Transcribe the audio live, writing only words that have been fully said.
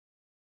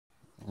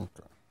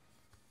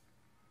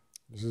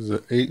This is an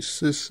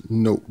Asus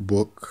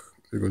notebook.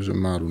 There goes your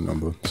model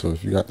number. So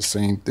if you got the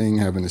same thing,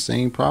 having the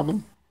same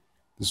problem,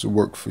 this will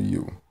work for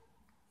you.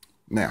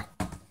 Now,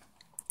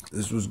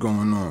 this was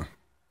going on.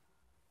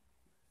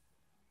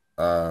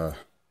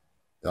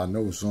 I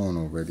know it's on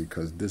already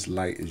because this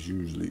light is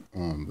usually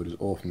on, but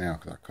it's off now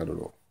because I cut it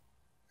off.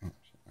 Not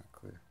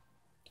clear.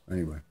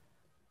 Anyway,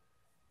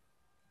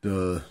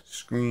 the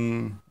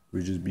screen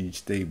would just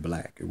stay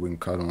black. It wouldn't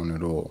cut on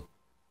at all.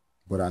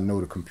 But I know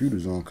the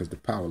computer's on because the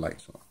power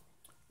light's on.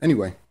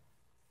 Anyway,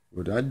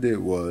 what I did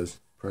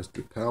was press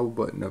the power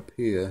button up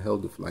here,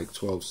 held it for like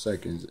 12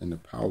 seconds, and the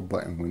power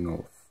button went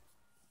off.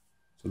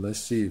 So let's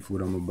see if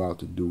what I'm about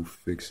to do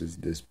fixes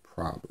this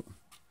problem.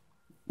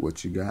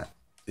 What you got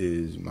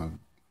is my,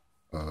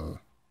 oh,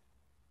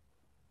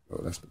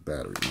 that's the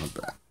battery, my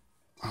bad.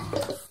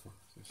 Oh,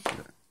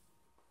 shit.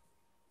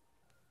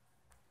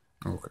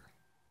 Okay.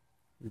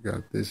 We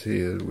got this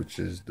here, which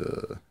is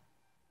the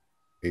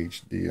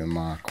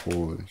HDMI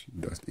cord.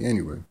 Dusty.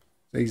 Anyway,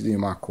 it's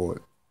HDMI cord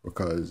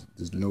because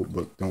this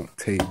notebook don't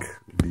take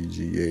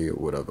VGA or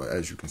whatever,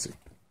 as you can see.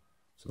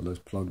 So let's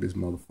plug this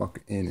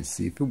motherfucker in and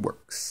see if it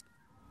works.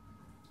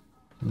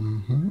 So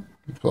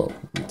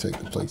let me take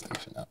the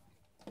PlayStation out.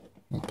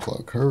 I'll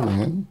plug her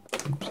in.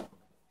 Oops.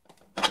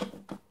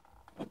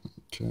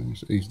 Okay,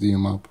 it's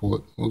HDMI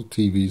port. Most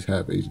TVs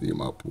have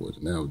HDMI ports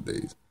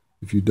nowadays.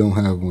 If you don't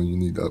have one, you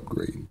need to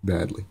upgrade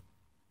badly.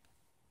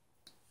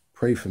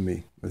 Pray for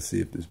me. Let's see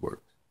if this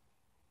works.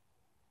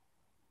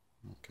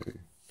 Okay,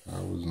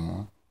 power's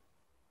on.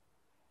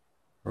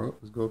 Oh,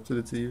 let's go up to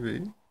the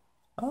TV.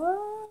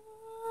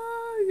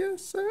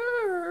 Yes,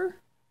 sir.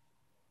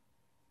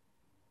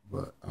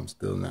 But I'm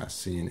still not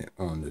seeing it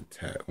on the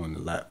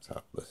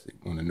laptop. Let's see,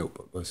 on the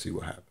notebook. Let's see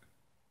what happens.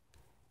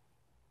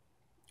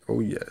 Oh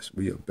yes,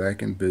 we are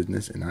back in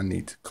business, and I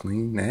need to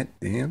clean that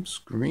damn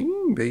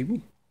screen,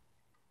 baby.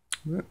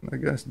 But I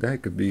guess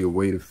that could be a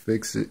way to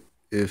fix it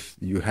if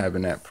you're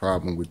having that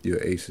problem with your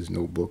Asus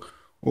notebook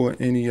or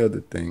any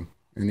other thing,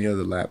 any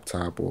other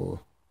laptop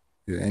or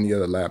any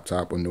other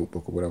laptop or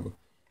notebook or whatever.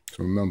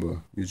 So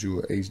remember, use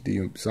your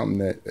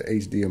HDMI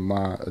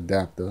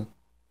adapter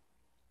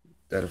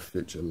that'll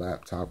fit your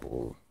laptop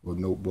or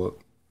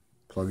notebook.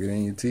 Plug it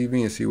in your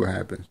TV and see what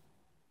happens.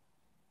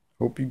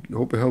 Hope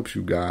it helps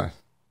you guys.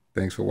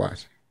 Thanks for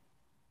watching.